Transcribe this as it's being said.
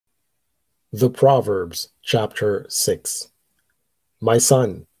The Proverbs, chapter 6. My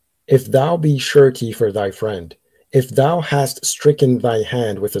son, if thou be surety for thy friend, if thou hast stricken thy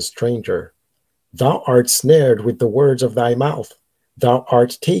hand with a stranger, thou art snared with the words of thy mouth, thou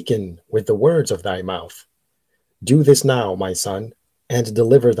art taken with the words of thy mouth. Do this now, my son, and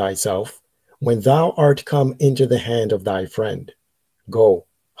deliver thyself, when thou art come into the hand of thy friend. Go,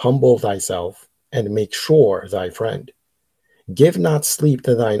 humble thyself, and make sure thy friend. Give not sleep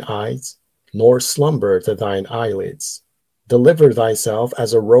to thine eyes, nor slumber to thine eyelids. Deliver thyself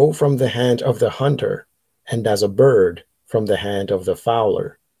as a roe from the hand of the hunter, and as a bird from the hand of the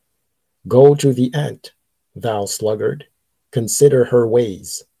fowler. Go to the ant, thou sluggard, consider her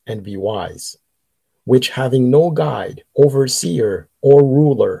ways, and be wise, which having no guide, overseer, or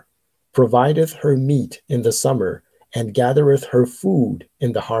ruler, provideth her meat in the summer, and gathereth her food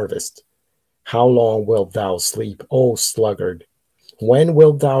in the harvest. How long wilt thou sleep, O sluggard? When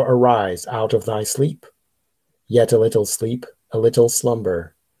wilt thou arise out of thy sleep? Yet a little sleep, a little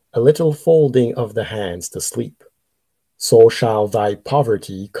slumber, a little folding of the hands to sleep. So shall thy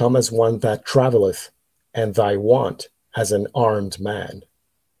poverty come as one that travelleth, and thy want as an armed man.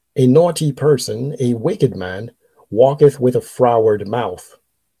 A naughty person, a wicked man, walketh with a froward mouth.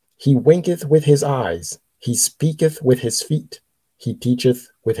 He winketh with his eyes, he speaketh with his feet, he teacheth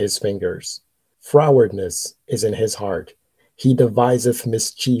with his fingers. Frowardness is in his heart. He deviseth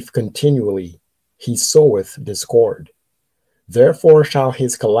mischief continually. He soweth discord. Therefore shall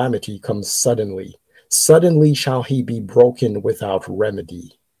his calamity come suddenly. Suddenly shall he be broken without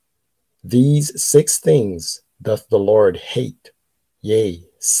remedy. These 6 things doth the Lord hate. Yea,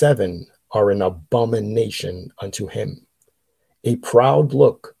 7 are an abomination unto him: a proud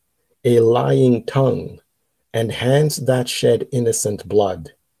look, a lying tongue, and hands that shed innocent blood,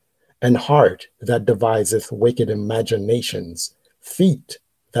 an heart that deviseth wicked imaginations, feet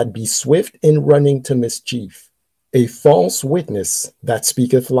that be swift in running to mischief, a false witness that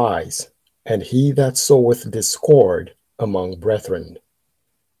speaketh lies, and he that soweth discord among brethren.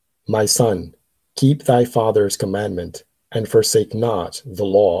 My son, keep thy father's commandment, and forsake not the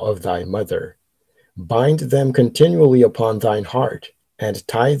law of thy mother. Bind them continually upon thine heart, and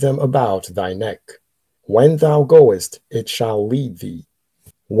tie them about thy neck. When thou goest, it shall lead thee.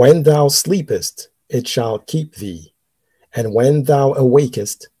 When thou sleepest, it shall keep thee, and when thou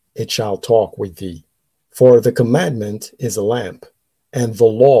awakest, it shall talk with thee. For the commandment is a lamp, and the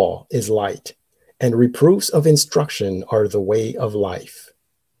law is light, and reproofs of instruction are the way of life.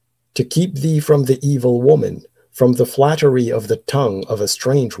 To keep thee from the evil woman, from the flattery of the tongue of a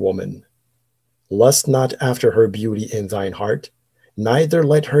strange woman. Lust not after her beauty in thine heart, neither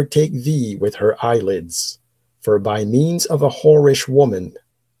let her take thee with her eyelids. For by means of a whorish woman,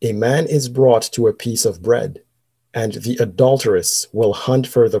 a man is brought to a piece of bread, and the adulteress will hunt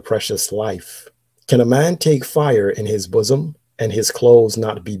for the precious life. Can a man take fire in his bosom, and his clothes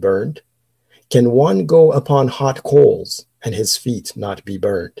not be burned? Can one go upon hot coals, and his feet not be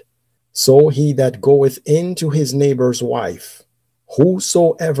burned? So he that goeth in to his neighbor's wife,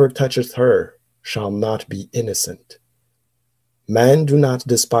 whosoever toucheth her, shall not be innocent. Man do not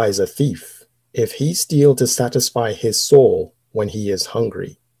despise a thief, if he steal to satisfy his soul when he is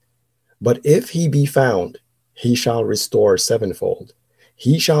hungry. But if he be found, he shall restore sevenfold.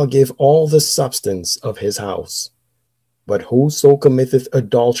 He shall give all the substance of his house. But whoso committeth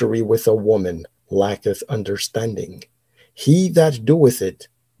adultery with a woman lacketh understanding. He that doeth it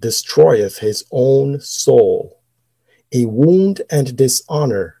destroyeth his own soul. A wound and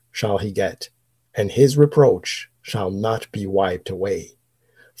dishonor shall he get, and his reproach shall not be wiped away.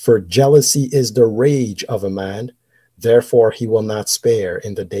 For jealousy is the rage of a man, therefore he will not spare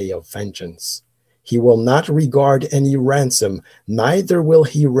in the day of vengeance. He will not regard any ransom, neither will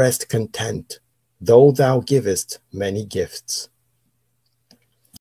he rest content, though thou givest many gifts.